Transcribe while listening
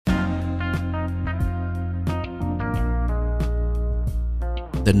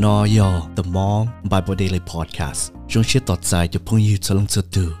The No Yo The Mom Bible Daily Podcast ช่วงเชื่อต่อใจจะพุ่งยืดจะลงจะ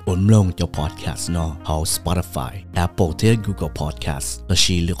ดูบนลงจะ podcast เนาะเขา Spotify Apple ที่ Google Podcast และ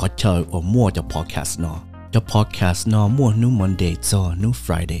ชีหรือเขาเจอว่ามั่วจะ podcast เนาะจะ podcast เนาะมั่วนู้ Monday จอนู้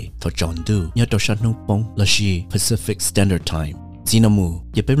Friday ทอจอนดูยอดตัวชัดนู้ปงและชี Pacific Standard Time จีนามู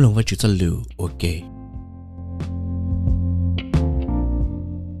อย่าเป็นลงว่าจุดจะรู้โอเค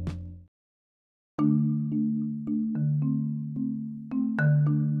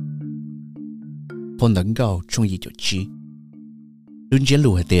phong đánh gạo trong gì chỗ chi đương nhiên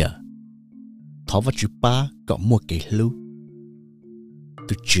lùi hết thọ vào chữ ba có một cái lưu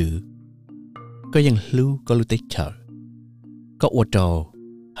từ chữ có những lưu có lưu tới chờ có ô tô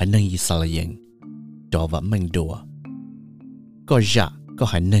hãy nâng gì sao là gì trò và mình đùa có dạ có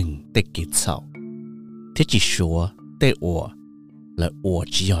hãy nâng tới kết sau thế chỉ số tới ổ là ổ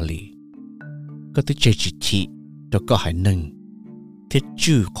chỉ do lý có tới chơi chỉ thị đó có hãy nâng thế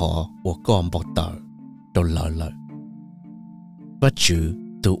chữ khó của con bọc tờ đồ lợi và chữ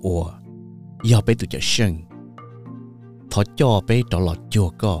từ ổ do bé từ chợ sân thọ cho bé đó là chua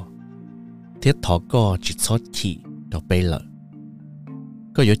co thế thọ co chỉ xót thị đó bé lợi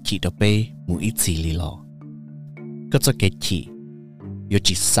có yếu chỉ đó bé muốn ít gì lì lọ có cho cái thị yếu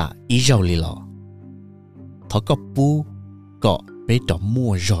chỉ xả ít rau lì lọ thọ có bu có bé đó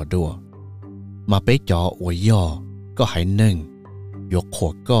mua rò đùa mà bé cho ổ do có hãy nâng yếu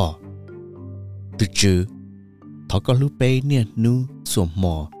khổ co từ chữ thọ có lúc bé nè nu xuồng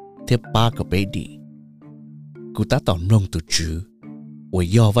mò thế ba cái bé đi cụ ta tỏm lông từ chữ ôi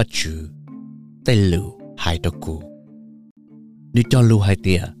do và chữ tay lựu hai đầu cụ nếu cho lựu hai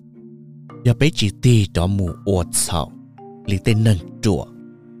tia giờ bé chỉ ti cho mù ột sạo li tên nâng chùa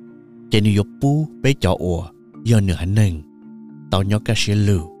chỉ nếu bu bé cho ổ giờ nửa nâng tao nhóc cái xe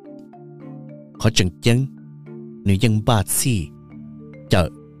lựu họ chẳng chân nếu dân ba xì chợ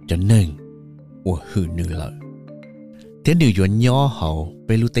cho nâng ủa hư nữ lợi thế điều dọn nhỏ hậu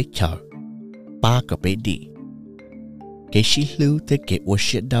bé lưu tế chờ ba cái bé đi cái xí lưu thế kể ủa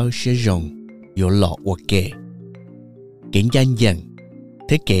sẽ đau sẽ rồng dỗ lọ ủa kể cái danh dần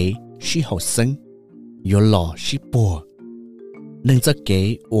thế kể xí hậu sân dỗ lọ xí bùa nên cho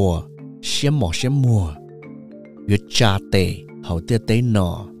kể ủa sẽ mò sẽ mùa dỗ cha tệ hậu tế tế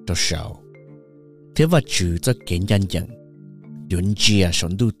nọ cho sầu thế và chữ cho kể danh dần dọn chia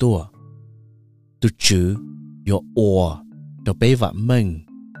sống đu tua từ chữ yo ồ cho bé vợ mình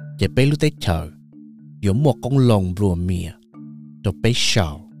để bé lúc tết chờ yo một con lồng rùa mía cho bé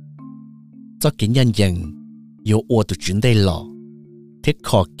sào cho cái nhân dân yo ồ từ chuyện đây lọ thế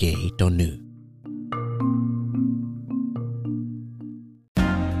khó kể đâu nữa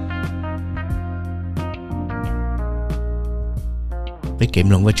bé kém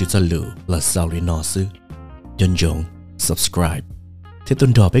lòng với chữ cho lửa là sao để nó sư dân dũng subscribe thế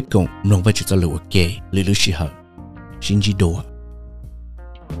tuần đó bé cùng lòng với chữ cho lửa ok lý lưu sĩ hở xin chỉ đồ